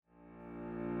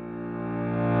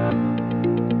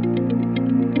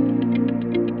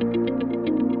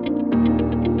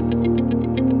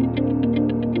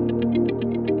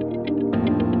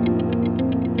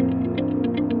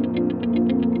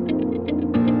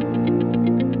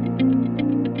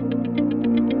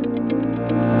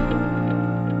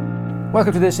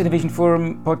Welcome to this Innovation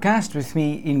Forum podcast with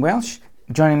me, Ian Welsh.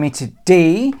 Joining me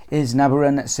today is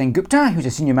Nabarun Sengupta, who's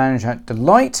a senior manager at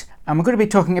Deloitte. And we're going to be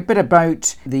talking a bit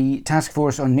about the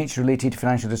Taskforce on Nature-Related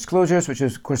Financial Disclosures, which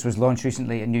of course was launched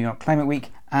recently at New York Climate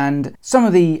Week, and some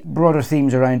of the broader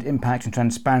themes around impact and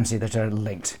transparency that are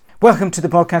linked. Welcome to the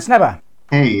podcast, Naba.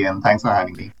 Hey Ian, thanks for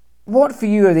having me. What for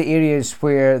you are the areas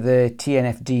where the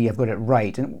TNFD have got it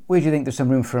right, and where do you think there's some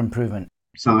room for improvement?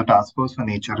 So the Taskforce for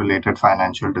Nature-Related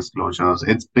Financial Disclosures,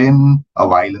 it's been a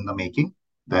while in the making.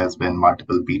 There's been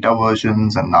multiple beta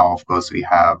versions, and now, of course, we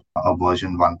have a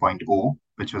version 1.0,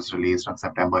 which was released on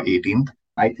September 18th.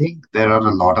 I think there are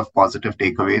a lot of positive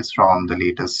takeaways from the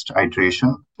latest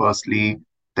iteration. Firstly,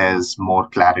 there's more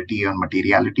clarity on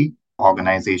materiality.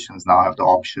 Organizations now have the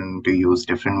option to use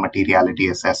different materiality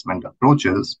assessment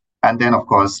approaches. And then, of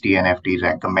course, TNFD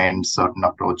recommends certain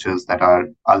approaches that are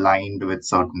aligned with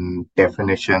certain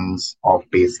definitions of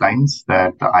baselines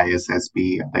that the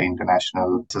ISSB, the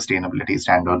International Sustainability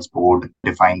Standards Board,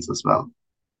 defines as well.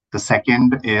 The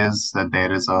second is that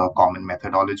there is a common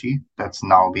methodology that's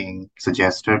now being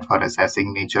suggested for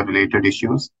assessing nature-related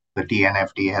issues. The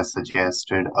TNFD has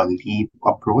suggested a LEAP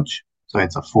approach. So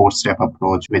it's a four-step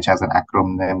approach, which has an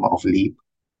acronym of LEAP,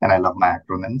 and I love my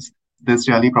acronyms. This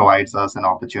really provides us an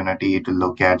opportunity to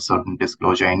look at certain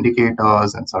disclosure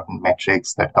indicators and certain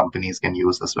metrics that companies can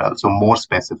use as well. So more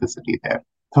specificity there.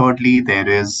 Thirdly, there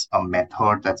is a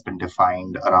method that's been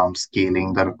defined around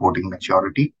scaling the reporting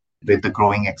maturity. With the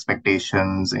growing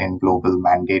expectations in global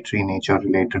mandatory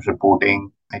nature-related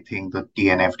reporting, I think the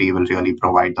TNFD will really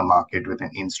provide the market with an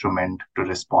instrument to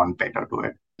respond better to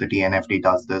it. The TNFD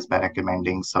does this by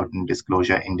recommending certain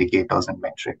disclosure indicators and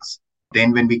metrics.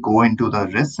 Then when we go into the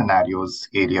risk scenarios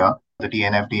area, the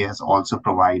TNFD has also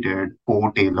provided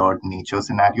 4 tailored nature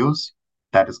scenarios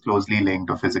that is closely linked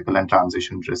to physical and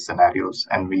transition risk scenarios.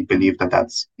 And we believe that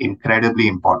that's incredibly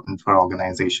important for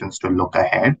organizations to look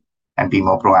ahead and be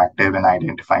more proactive in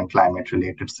identifying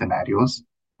climate-related scenarios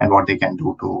and what they can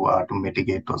do to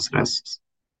mitigate those risks.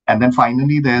 And then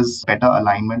finally, there's better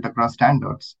alignment across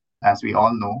standards. As we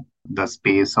all know, the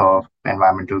space of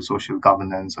environmental social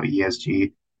governance or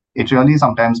ESG, it really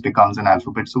sometimes becomes an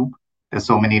alphabet soup. There's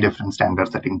so many different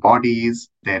standard setting bodies.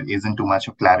 There isn't too much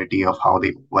of clarity of how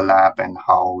they overlap and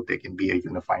how they can be a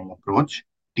unifying approach.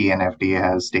 TNFD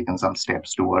has taken some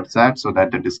steps towards that so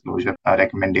that the disclosure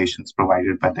recommendations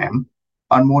provided by them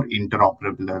are more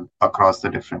interoperable across the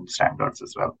different standards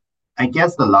as well. I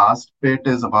guess the last bit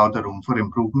is about the room for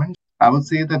improvement. I would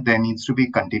say that there needs to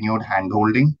be continued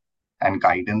handholding and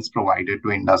guidance provided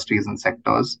to industries and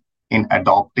sectors in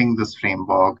adopting this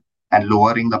framework and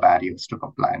lowering the barriers to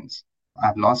compliance.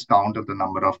 I've lost count of the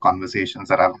number of conversations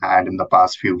that I've had in the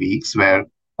past few weeks where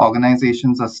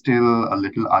organizations are still a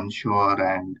little unsure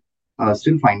and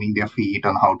still finding their feet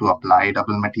on how to apply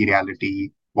double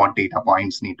materiality, what data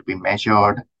points need to be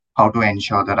measured, how to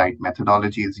ensure the right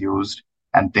methodology is used.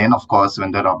 And then, of course,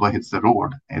 when the rubber hits the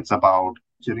road, it's about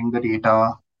measuring the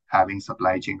data, having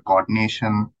supply chain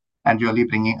coordination, and really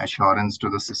bringing assurance to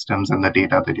the systems and the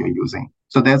data that you're using.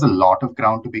 So there's a lot of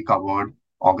ground to be covered.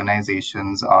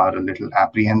 Organizations are a little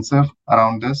apprehensive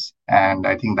around this, and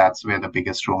I think that's where the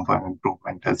biggest room for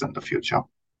improvement is in the future.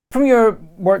 From your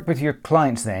work with your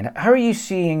clients then, how are you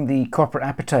seeing the corporate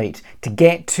appetite to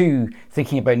get to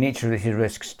thinking about nature-related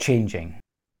risks changing?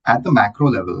 At the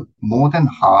macro level, more than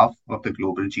half of the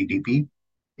global GDP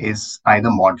is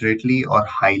either moderately or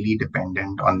highly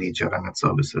dependent on nature and its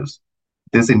services.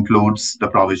 This includes the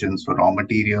provisions for raw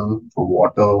material, for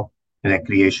water,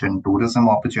 recreation, tourism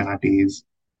opportunities,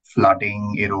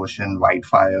 flooding, erosion,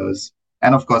 wildfires,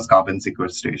 and of course, carbon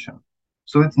sequestration.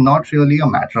 So it's not really a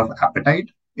matter of appetite.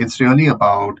 It's really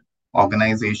about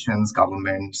organizations,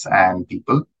 governments, and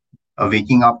people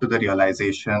waking up to the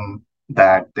realization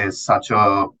that there's such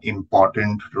an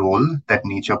important role that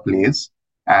nature plays,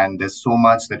 and there's so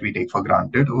much that we take for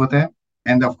granted over there.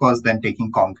 And of course, then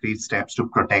taking concrete steps to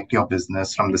protect your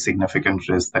business from the significant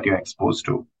risk that you're exposed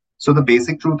to. So the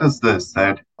basic truth is this,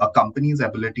 that a company's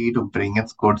ability to bring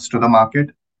its goods to the market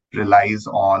relies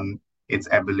on its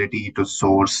ability to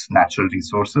source natural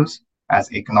resources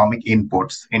as economic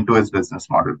inputs into its business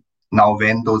model. Now,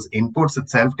 when those inputs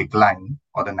itself decline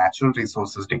or the natural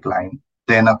resources decline,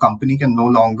 then a company can no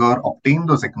longer obtain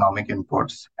those economic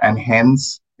inputs, and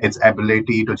hence its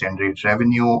ability to generate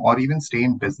revenue or even stay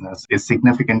in business is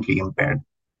significantly impaired.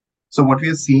 So what we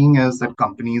are seeing is that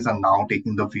companies are now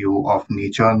taking the view of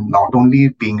nature not only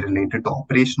being related to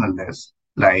operational risks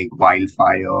like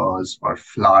wildfires or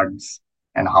floods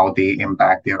and how they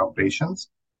impact their operations,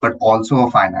 but also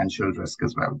a financial risk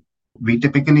as well. We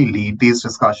typically lead these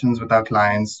discussions with our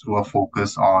clients through a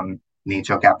focus on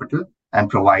nature capital. and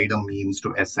provide a means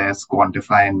to assess,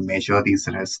 quantify, and measure these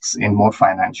risks in more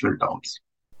financial terms.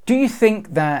 Do you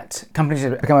think that companies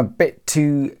have become a bit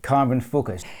too carbon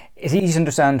focused? It's easy to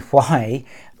understand why.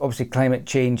 Obviously, climate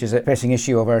change is a pressing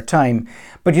issue of our time.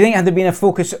 But do you think had there been a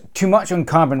focus too much on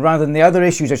carbon rather than the other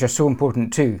issues which are so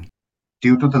important too?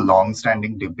 Due to the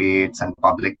long-standing debates and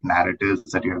public narratives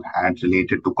that you have had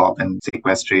related to carbon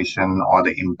sequestration or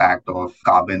the impact of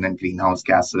carbon and greenhouse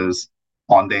gases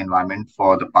on the environment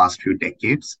for the past few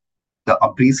decades, the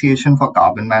appreciation for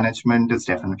carbon management is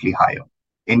definitely higher.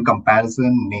 In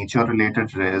comparison,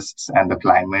 nature-related risks and the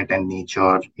climate and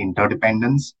nature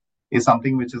interdependence is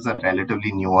something which is a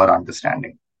relatively newer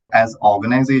understanding. As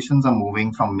organizations are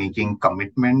moving from making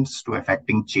commitments to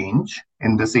effecting change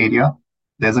in this area,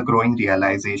 there's a growing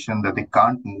realization that they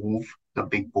can't move the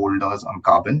big boulders on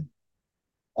carbon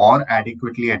or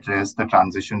adequately address the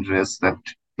transition risks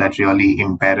that really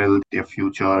imperil their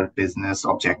future business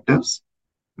objectives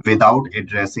without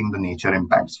addressing the nature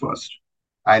impacts first.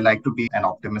 I like to be an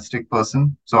optimistic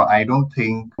person, so I don't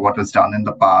think what was done in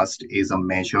the past is a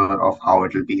measure of how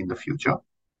it will be in the future.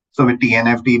 So, with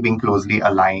TNFD being closely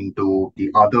aligned to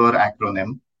the other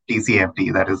acronym,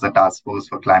 TCFD, that is the Task Force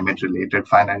for Climate Related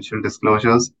Financial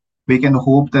Disclosures, we can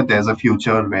hope that there's a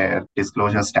future where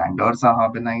disclosure standards are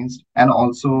harmonized and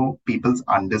also people's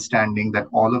understanding that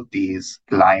all of these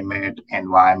climate,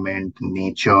 environment,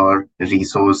 nature,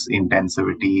 resource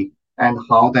intensivity, and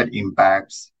how that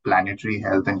impacts planetary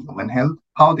health and human health,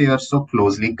 how they are so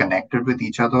closely connected with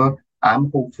each other.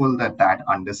 I'm hopeful that that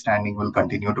understanding will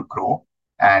continue to grow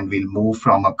and we'll move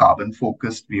from a carbon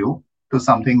focused view to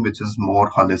something which is more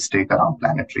holistic around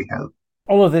planetary health.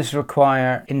 All of this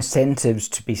require incentives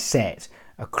to be set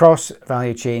across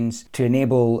value chains to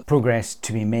enable progress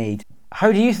to be made.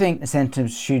 How do you think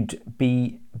incentives should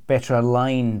be better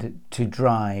aligned to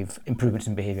drive improvements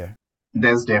in behaviour?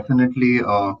 There's definitely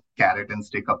a carrot and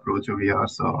stick approach over here.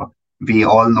 So we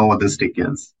all know what the stick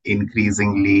is: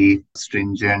 increasingly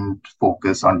stringent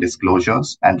focus on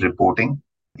disclosures and reporting,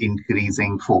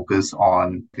 increasing focus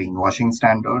on greenwashing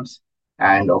standards,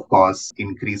 and of course,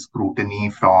 increased scrutiny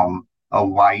from a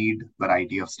wide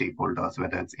variety of stakeholders,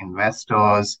 whether it's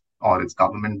investors or it's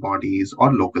government bodies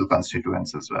or local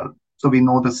constituents as well. So we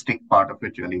know the stick part of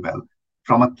it really well.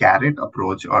 From a carrot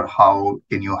approach, or how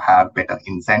can you have better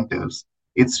incentives,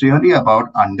 it's really about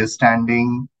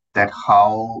understanding that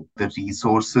how the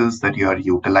resources that you are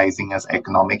utilizing as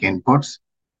economic inputs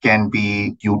can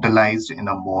be utilized in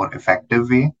a more effective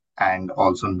way and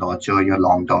also nurture your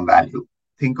long-term value.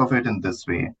 Think of it in this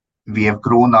way. We have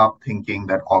grown up thinking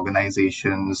that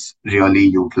organizations really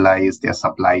utilize their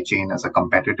supply chain as a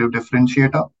competitive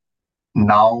differentiator.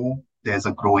 Now there's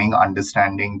a growing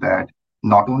understanding that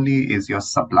not only is your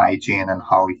supply chain and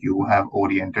how you have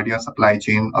oriented your supply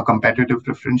chain a competitive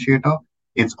differentiator,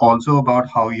 it's also about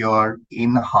how you're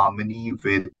in harmony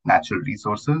with natural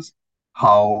resources,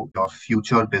 how your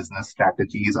future business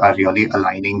strategies are really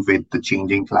aligning with the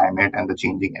changing climate and the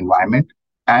changing environment,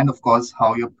 and of course,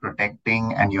 how you're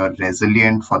protecting and you're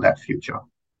resilient for that future.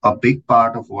 A big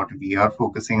part of what we are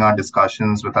focusing our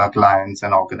discussions with our clients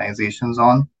and organizations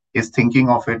on is thinking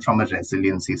of it from a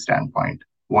resiliency standpoint.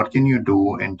 What can you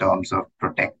do in terms of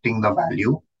protecting the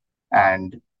value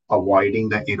and avoiding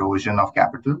the erosion of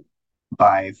capital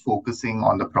by focusing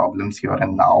on the problems here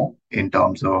and now in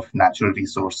terms of natural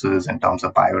resources, in terms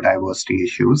of biodiversity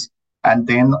issues, and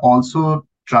then also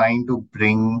trying to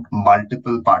bring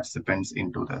multiple participants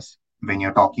into this. When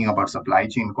you're talking about supply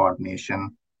chain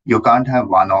coordination, you can't have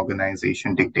one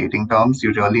organization dictating terms.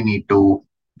 You really need to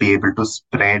be able to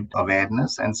spread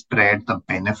awareness and spread the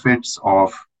benefits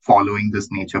of following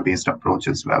this nature-based approach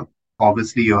as well.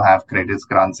 Obviously, you have credits,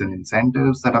 grants, and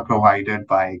incentives that are provided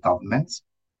by governments,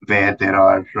 where there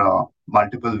are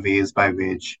multiple ways by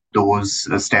which those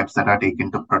steps that are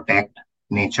taken to protect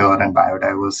nature and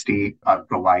biodiversity are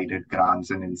provided grants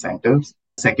and incentives.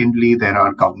 Secondly, there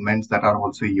are governments that are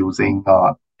also using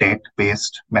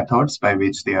debt-based methods by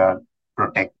which they are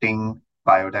protecting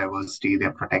biodiversity,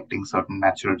 they're protecting certain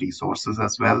natural resources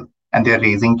as well, and they're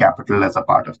raising capital as a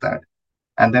part of that.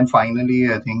 And then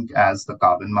finally, I think as the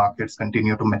carbon markets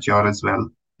continue to mature as well,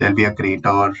 there'll be a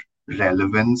greater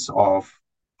relevance of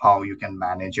how you can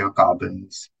manage your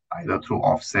carbons either through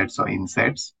offsets or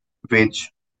insets,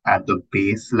 which at the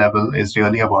base level is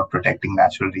really about protecting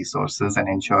natural resources and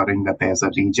ensuring that there's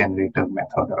a regenerative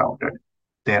method around it.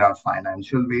 There are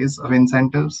financial ways of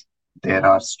incentives. There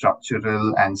are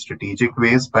structural and strategic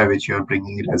ways by which you're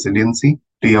bringing resiliency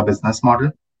to your business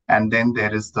model. And then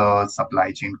there is the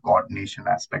supply chain coordination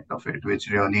aspect of it,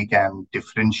 which really can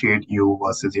differentiate you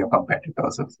versus your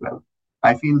competitors as well.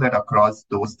 I feel that across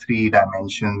those three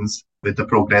dimensions, with the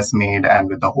progress made and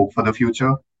with the hope for the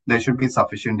future, there should be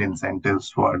sufficient incentives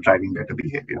for driving better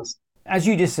behaviors. As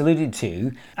you just alluded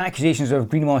to, accusations of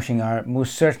greenwashing are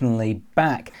most certainly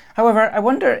back. However, I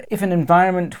wonder if an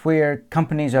environment where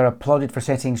companies are applauded for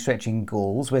setting stretching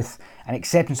goals with an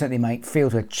acceptance that they might fail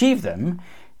to achieve them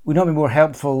would not be more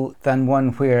helpful than one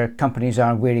where companies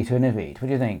are wary to innovate. What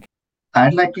do you think?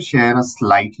 I'd like to share a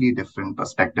slightly different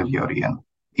perspective here, Ian.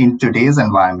 In today's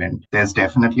environment, there's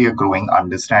definitely a growing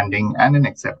understanding and an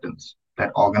acceptance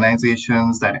that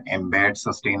organizations that embed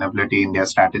sustainability in their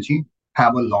strategy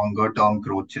have a longer term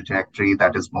growth trajectory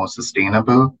that is more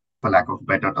sustainable, for lack of a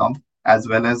better term, as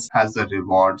well as has the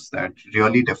rewards that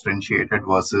really differentiate it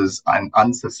versus an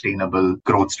unsustainable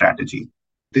growth strategy.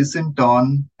 This in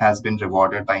turn has been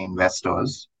rewarded by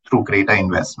investors through greater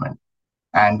investment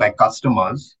and by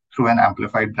customers through an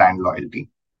amplified brand loyalty.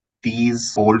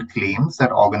 These bold claims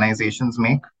that organizations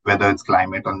make, whether it's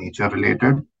climate or nature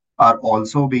related, are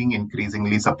also being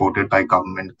increasingly supported by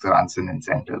government grants and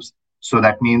incentives. So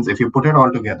that means if you put it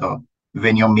all together,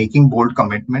 when you're making bold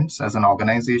commitments as an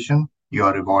organization, you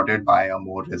are rewarded by a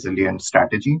more resilient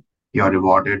strategy. You're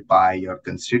rewarded by your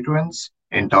constituents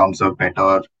in terms of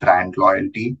better brand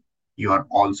loyalty. You are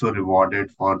also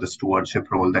rewarded for the stewardship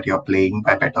role that you're playing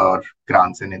by better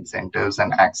grants and incentives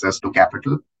and access to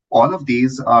capital. All of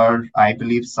these are, I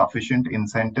believe, sufficient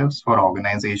incentives for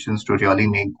organizations to really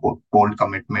make bold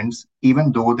commitments,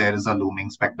 even though there is a looming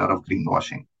specter of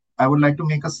greenwashing. I would like to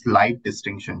make a slight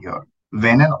distinction here.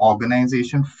 When an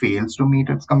organization fails to meet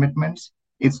its commitments,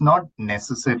 it's not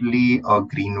necessarily a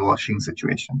greenwashing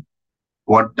situation.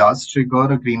 What does trigger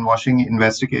a greenwashing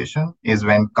investigation is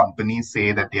when companies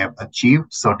say that they have achieved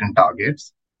certain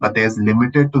targets, but there's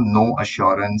limited to no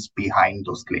assurance behind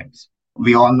those claims.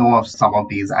 We all know of some of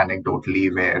these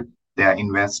anecdotally where there are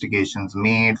investigations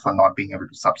made for not being able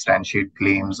to substantiate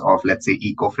claims of, let's say,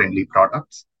 eco-friendly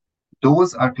products.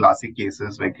 Those are classic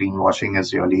cases where greenwashing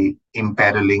is really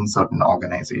imperiling certain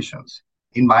organizations.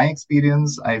 In my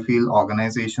experience, I feel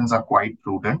organizations are quite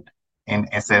prudent in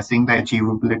assessing the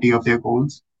achievability of their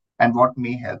goals. And what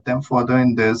may help them further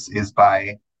in this is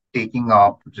by taking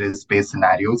up risk-based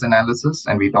scenarios analysis.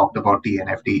 And we talked about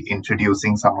TNFD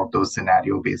introducing some of those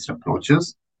scenario-based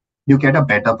approaches. You get a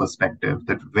better perspective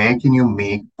that where can you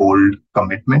make bold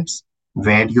commitments?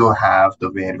 Where do you have the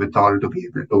wherewithal to be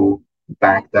able to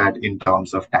back that in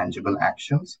terms of tangible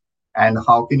actions? And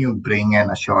how can you bring an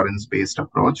assurance-based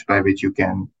approach by which you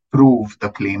can prove the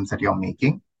claims that you're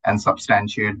making and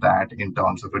substantiate that in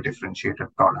terms of a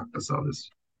differentiated product or service?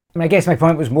 I guess my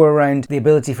point was more around the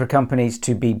ability for companies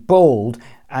to be bold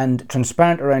and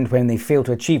transparent around when they fail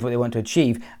to achieve what they want to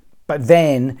achieve, but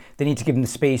then they need to give them the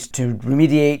space to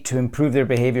remediate, to improve their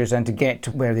behaviours and to get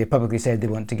to where they publicly said they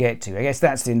want to get to. I guess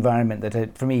that's the environment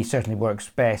that, for me, certainly works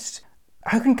best.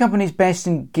 How can companies best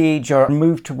engage or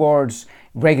move towards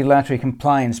regulatory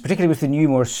compliance, particularly with the new,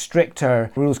 more stricter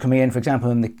rules coming in, for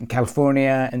example, in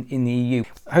California and in the EU?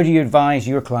 How do you advise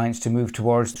your clients to move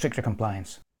towards stricter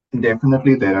compliance?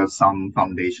 Definitely, there are some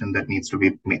foundation that needs to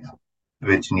be made,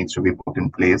 which needs to be put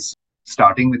in place.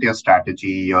 Starting with your strategy,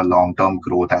 your long-term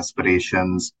growth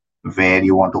aspirations, where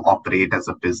you want to operate as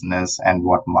a business and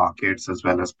what markets as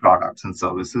well as products and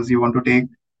services you want to take.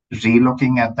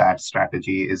 Relooking at that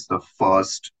strategy is the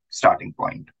first starting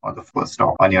point or the first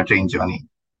stop on your train journey.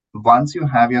 Once you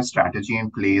have your strategy in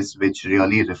place, which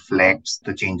really reflects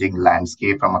the changing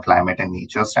landscape from a climate and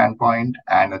nature standpoint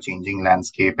and a changing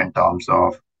landscape in terms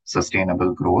of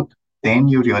sustainable growth, then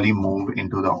you really move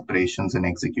into the operations and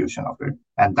execution of it.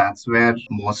 And that's where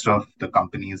most of the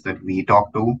companies that we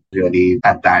talk to really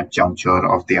at that juncture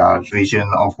of their vision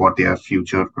of what their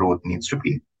future growth needs to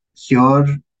be. Here,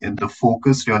 the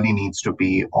focus really needs to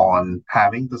be on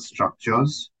having the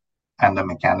structures and the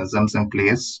mechanisms in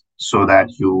place so that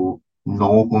you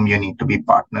know whom you need to be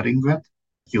partnering with.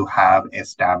 You have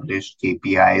established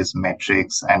KPIs,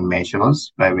 metrics, and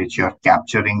measures by which you're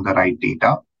capturing the right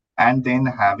data, and then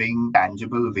having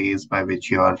tangible ways by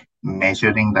which you're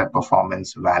measuring that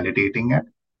performance, validating it.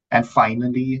 And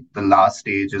finally, the last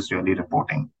stage is really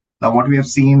reporting. Now, what we have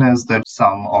seen is that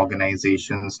some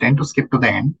organizations tend to skip to the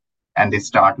end and they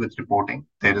start with reporting.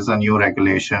 There is a new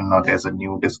regulation or there's a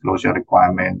new disclosure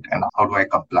requirement, and how do I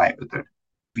comply with it?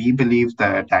 We believe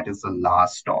that that is the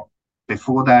last stop.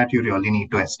 Before that, you really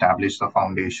need to establish the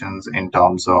foundations in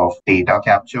terms of data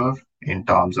capture, in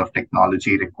terms of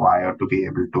technology required to be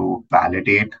able to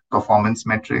validate performance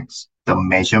metrics, the the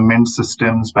measurement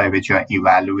systems by which you're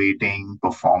evaluating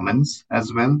performance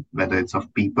as well, whether it's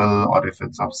of people or if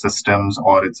it's of systems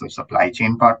or it's of supply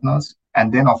chain partners.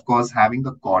 And then, of course, having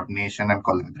the coordination and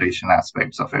collaboration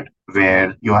aspects of it,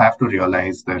 where you have to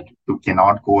realize that you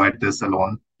cannot go at this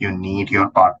alone. You need your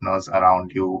partners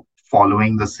around you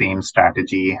following the same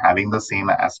strategy, having the same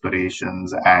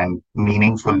aspirations, and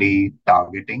meaningfully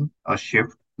targeting a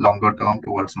shift longer term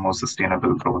towards more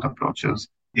sustainable growth approaches.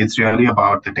 It's really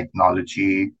about the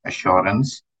technology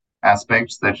assurance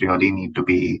aspects that really need to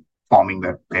be forming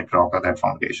that bedrock or that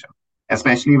foundation,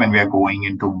 especially when we are going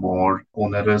into more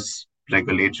onerous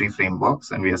regulatory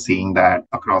frameworks. And we are seeing that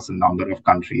across a number of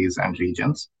countries and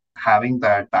regions. Having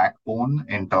that backbone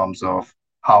in terms of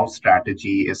how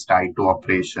strategy is tied to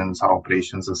operations, how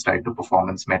operations is tied to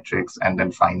performance metrics, and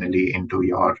then finally into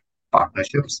your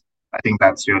partnerships. I think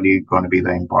that's really going to be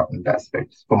the important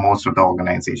aspects for most of the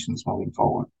organizations moving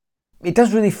forward. It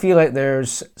does really feel like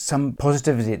there's some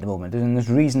positivity at the moment, and there's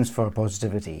reasons for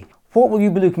positivity. What will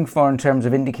you be looking for in terms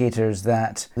of indicators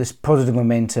that this positive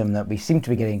momentum that we seem to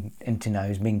be getting into now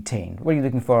is maintained? What are you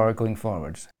looking for going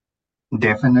forwards?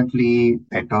 Definitely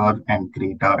better and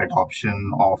greater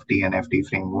adoption of TNFD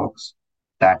frameworks.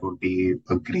 That would be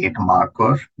a great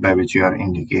marker by which you are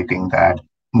indicating that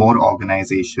more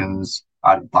organizations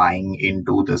are buying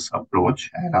into this approach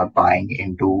and are buying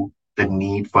into the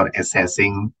need for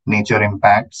assessing nature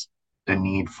impacts, the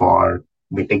need for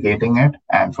mitigating it,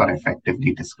 and for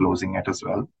effectively disclosing it as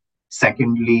well.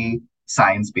 Secondly,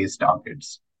 science-based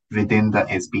targets. Within the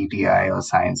SBTI or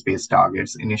Science Based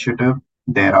Targets Initiative,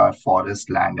 there are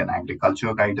forest, land, and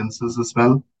agriculture guidances as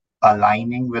well.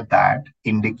 Aligning with that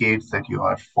indicates that you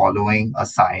are following a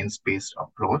science-based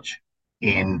approach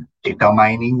in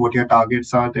determining what your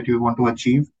targets are that you want to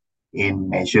achieve, in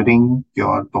measuring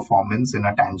your performance in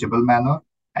a tangible manner,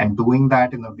 and doing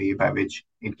that in a way by which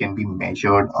it can be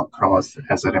measured across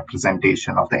as a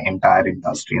representation of the entire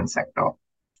industry and sector.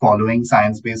 Following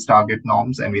science-based target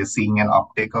norms, and we are seeing an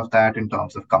uptake of that in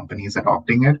terms of companies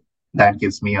adopting it, that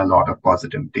gives me a lot of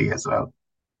positivity as well.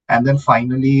 And then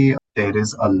finally, there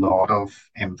is a lot of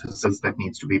emphasis that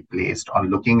needs to be placed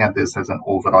on looking at this as an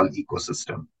overall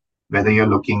ecosystem, whether you're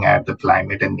looking at the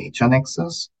climate and nature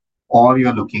nexus, or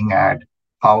you're looking at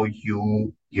how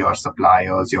you, your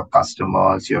suppliers, your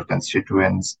customers, your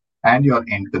constituents, and your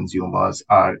end consumers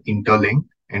are interlinked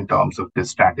in terms of this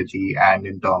strategy and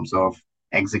in terms of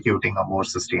executing a more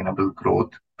sustainable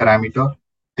growth parameter.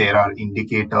 There are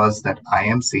indicators that I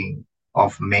am seeing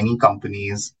of many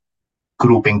companies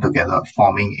grouping together,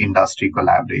 forming industry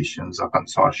collaborations or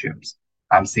consortiums.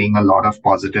 I'm seeing a lot of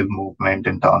positive movement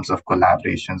in terms of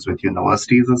collaborations with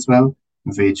universities as well,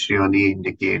 which really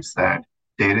indicates that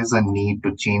there is a need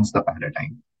to change the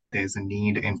paradigm. There's a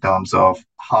need in terms of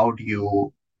how do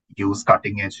you use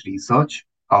cutting edge research?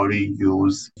 How do you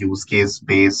use case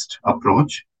based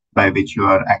approach by which you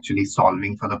are actually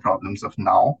solving for the problems of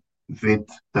now with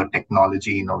the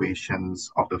technology innovations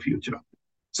of the future?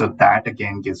 So that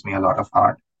again gives me a lot of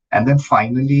heart. And then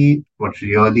finally, what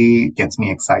really gets me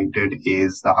excited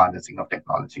is the harnessing of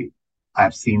technology.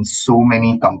 I've seen so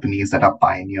many companies that are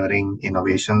pioneering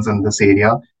innovations in this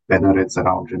area, whether it's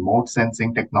around remote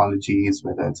sensing technologies,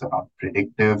 whether it's around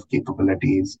predictive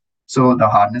capabilities. So the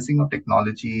harnessing of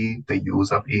technology, the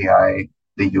use of AI,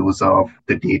 the use of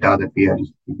the data that we are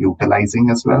utilizing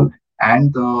as well,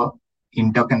 and the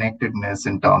interconnectedness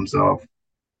in terms of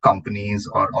companies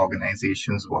or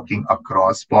organizations working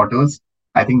across borders,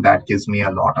 I think that gives me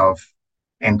a lot of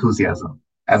enthusiasm.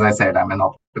 As I said, I'm an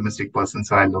optimistic person,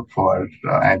 so I look for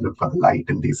the light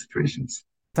in these situations.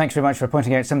 Thanks very much for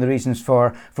pointing out some of the reasons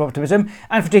for optimism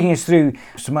and for taking us through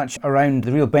so much around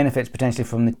the real benefits potentially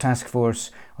from the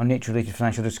Taskforce on Nature-related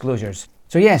Financial Disclosures.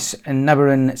 So yes,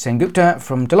 Nabarun Sengupta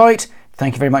from Deloitte,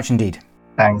 thank you very much indeed.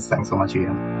 Thanks so much,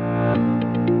 Ian.